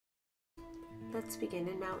Let's begin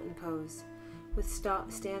in mountain pose.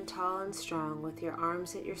 Stand tall and strong with your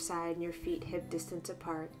arms at your side and your feet hip distance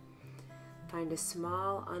apart. Find a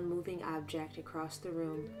small, unmoving object across the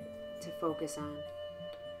room to focus on.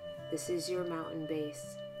 This is your mountain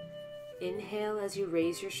base. Inhale as you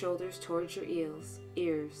raise your shoulders towards your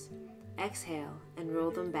ears. Exhale and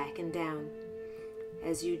roll them back and down.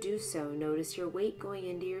 As you do so, notice your weight going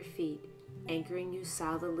into your feet, anchoring you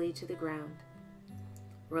solidly to the ground.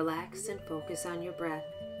 Relax and focus on your breath.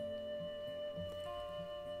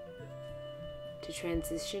 To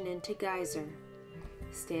transition into Geyser,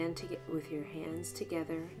 stand with your hands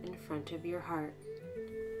together in front of your heart.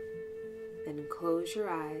 Then close your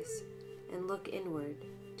eyes and look inward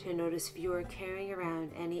to notice if you are carrying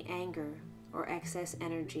around any anger or excess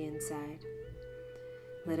energy inside.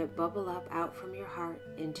 Let it bubble up out from your heart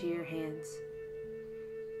into your hands.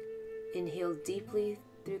 Inhale deeply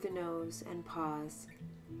through the nose and pause.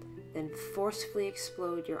 Then forcefully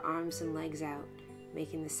explode your arms and legs out,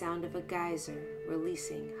 making the sound of a geyser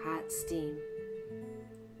releasing hot steam.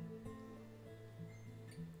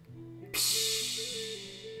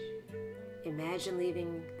 Imagine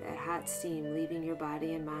leaving that hot steam leaving your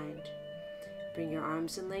body and mind. Bring your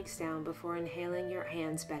arms and legs down before inhaling your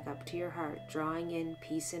hands back up to your heart, drawing in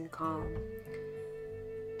peace and calm.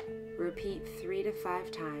 Repeat 3 to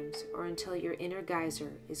 5 times or until your inner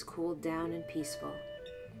geyser is cooled down and peaceful.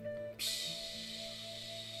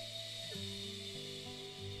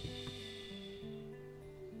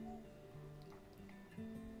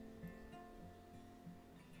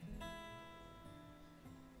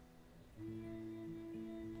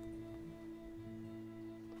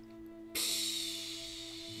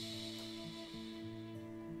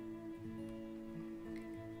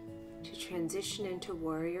 Transition into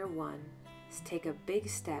Warrior 1. Take a big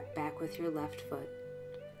step back with your left foot.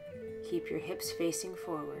 Keep your hips facing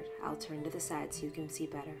forward. I'll turn to the side so you can see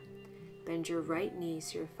better. Bend your right knee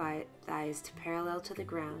so your thighs parallel to the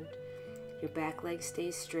ground. Your back leg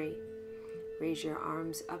stays straight. Raise your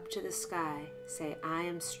arms up to the sky. Say, I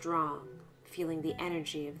am strong, feeling the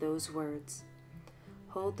energy of those words.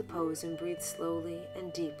 Hold the pose and breathe slowly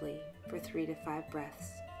and deeply for 3 to 5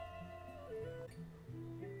 breaths.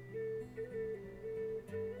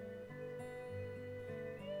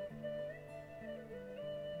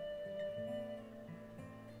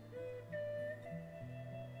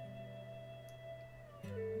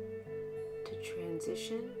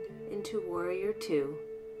 Transition into Warrior 2.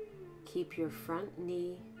 Keep your front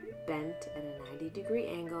knee bent at a 90-degree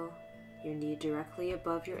angle, your knee directly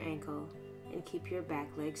above your ankle, and keep your back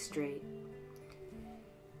leg straight.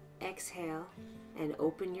 Exhale and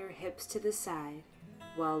open your hips to the side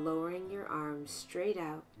while lowering your arms straight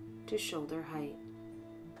out to shoulder height.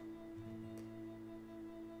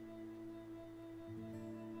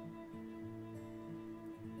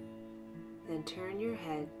 Then turn your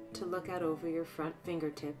head to look out over your front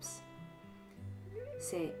fingertips.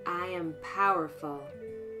 Say, I am powerful.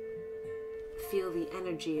 Feel the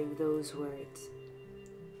energy of those words.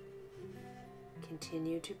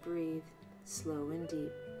 Continue to breathe slow and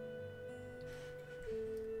deep.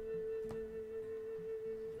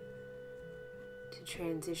 To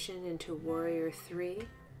transition into Warrior 3,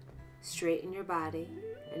 straighten your body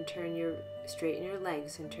and straighten your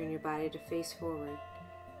legs and turn your body to face forward.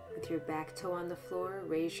 With your back toe on the floor,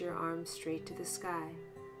 raise your arms straight to the sky.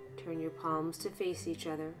 Turn your palms to face each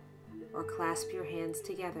other or clasp your hands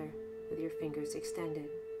together with your fingers extended.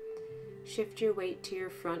 Shift your weight to your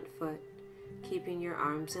front foot, keeping your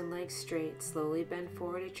arms and legs straight. Slowly bend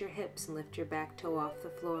forward at your hips and lift your back toe off the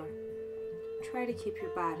floor. Try to keep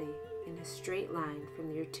your body in a straight line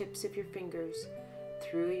from your tips of your fingers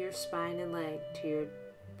through your spine and leg to your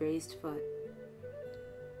raised foot.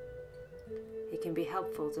 It can be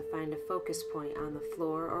helpful to find a focus point on the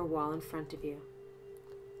floor or wall in front of you.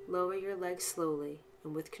 Lower your legs slowly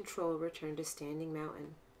and with control return to standing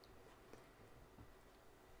mountain.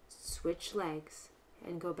 Switch legs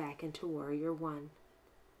and go back into Warrior 1.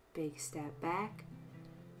 Big step back.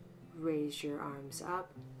 Raise your arms up.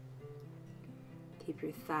 Keep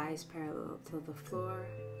your thighs parallel to the floor.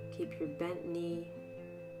 Keep your bent knee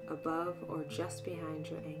above or just behind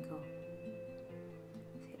your ankle.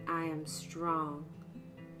 I am strong,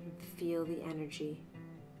 and feel the energy.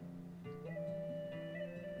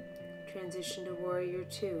 Transition to Warrior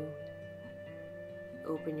 2.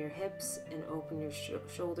 Open your hips and open your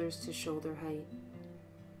shoulders to shoulder height.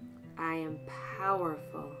 I am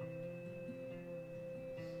powerful.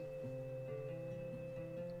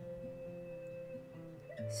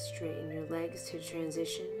 Straighten your legs to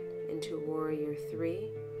transition into Warrior 3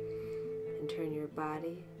 and turn your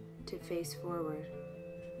body to face forward.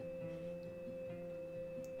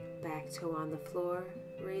 Back toe on the floor,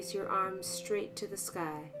 raise your arms straight to the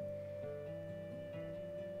sky.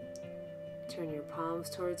 Turn your palms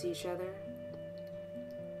towards each other.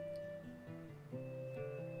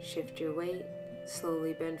 Shift your weight,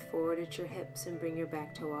 slowly bend forward at your hips and bring your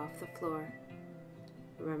back toe off the floor.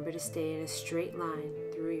 Remember to stay in a straight line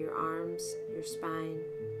through your arms, your spine,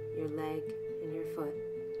 your leg, and your foot.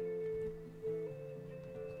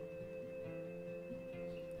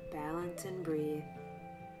 Balance and breathe.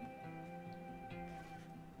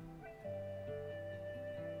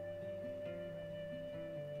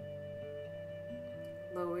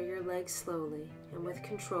 Lower your legs slowly and with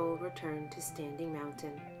control return to standing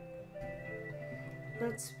mountain.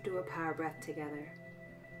 Let's do a power breath together.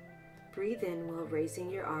 Breathe in while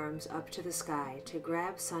raising your arms up to the sky to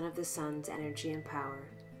grab Son of the Sun's energy and power.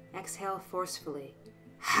 Exhale forcefully,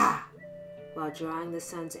 ha! While drawing the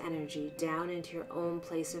sun's energy down into your own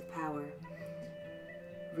place of power.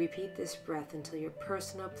 Repeat this breath until your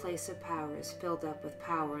personal place of power is filled up with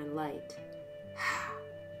power and light. Ha!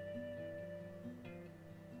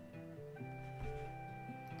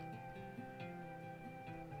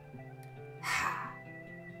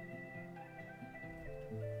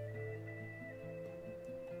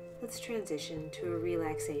 Let's transition to a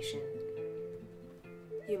relaxation.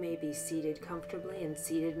 You may be seated comfortably in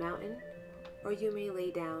seated mountain, or you may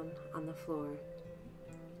lay down on the floor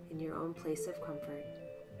in your own place of comfort.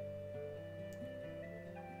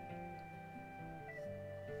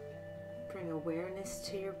 Bring awareness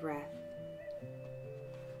to your breath.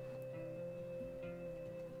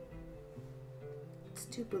 Let's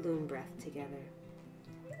do balloon breath together.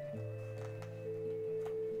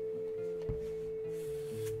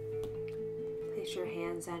 Place your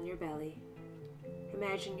hands on your belly.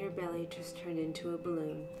 Imagine your belly just turned into a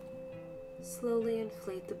balloon. Slowly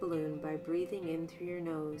inflate the balloon by breathing in through your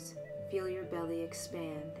nose. Feel your belly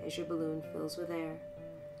expand as your balloon fills with air.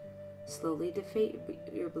 Slowly deflate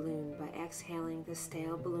your balloon by exhaling the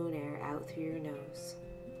stale balloon air out through your nose.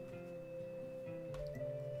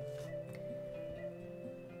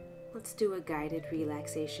 Let's do a guided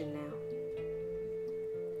relaxation now.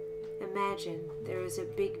 Imagine there is a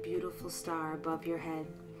big, beautiful star above your head.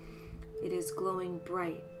 It is glowing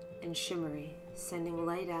bright and shimmery, sending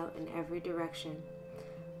light out in every direction.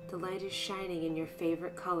 The light is shining in your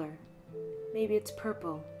favorite color. Maybe it's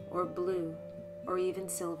purple or blue or even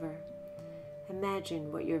silver.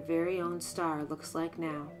 Imagine what your very own star looks like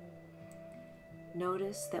now.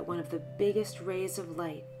 Notice that one of the biggest rays of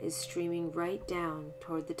light is streaming right down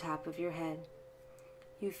toward the top of your head.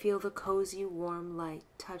 You feel the cozy, warm light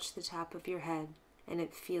touch the top of your head, and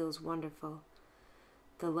it feels wonderful.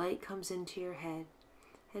 The light comes into your head,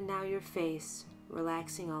 and now your face,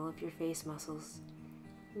 relaxing all of your face muscles.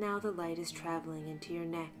 Now the light is traveling into your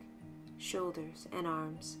neck, shoulders, and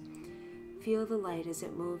arms. Feel the light as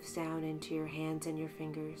it moves down into your hands and your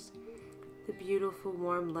fingers. The beautiful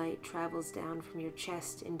warm light travels down from your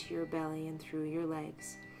chest into your belly and through your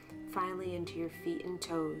legs, finally into your feet and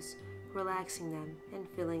toes, relaxing them and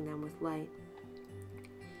filling them with light.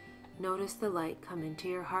 Notice the light come into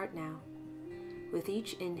your heart now. With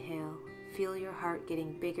each inhale, feel your heart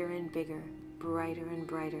getting bigger and bigger, brighter and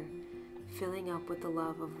brighter, filling up with the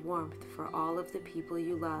love of warmth for all of the people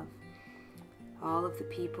you love, all of the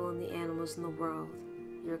people and the animals in the world,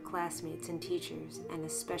 your classmates and teachers, and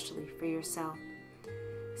especially for yourself.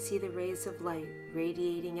 See the rays of light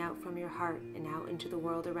radiating out from your heart and out into the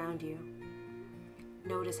world around you.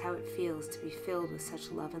 Notice how it feels to be filled with such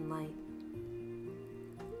love and light.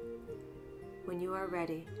 When you are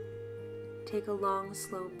ready, take a long,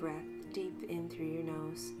 slow breath deep in through your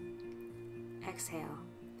nose. Exhale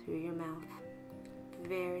through your mouth.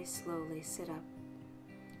 Very slowly sit up.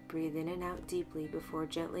 Breathe in and out deeply before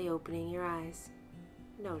gently opening your eyes.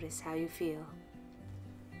 Notice how you feel.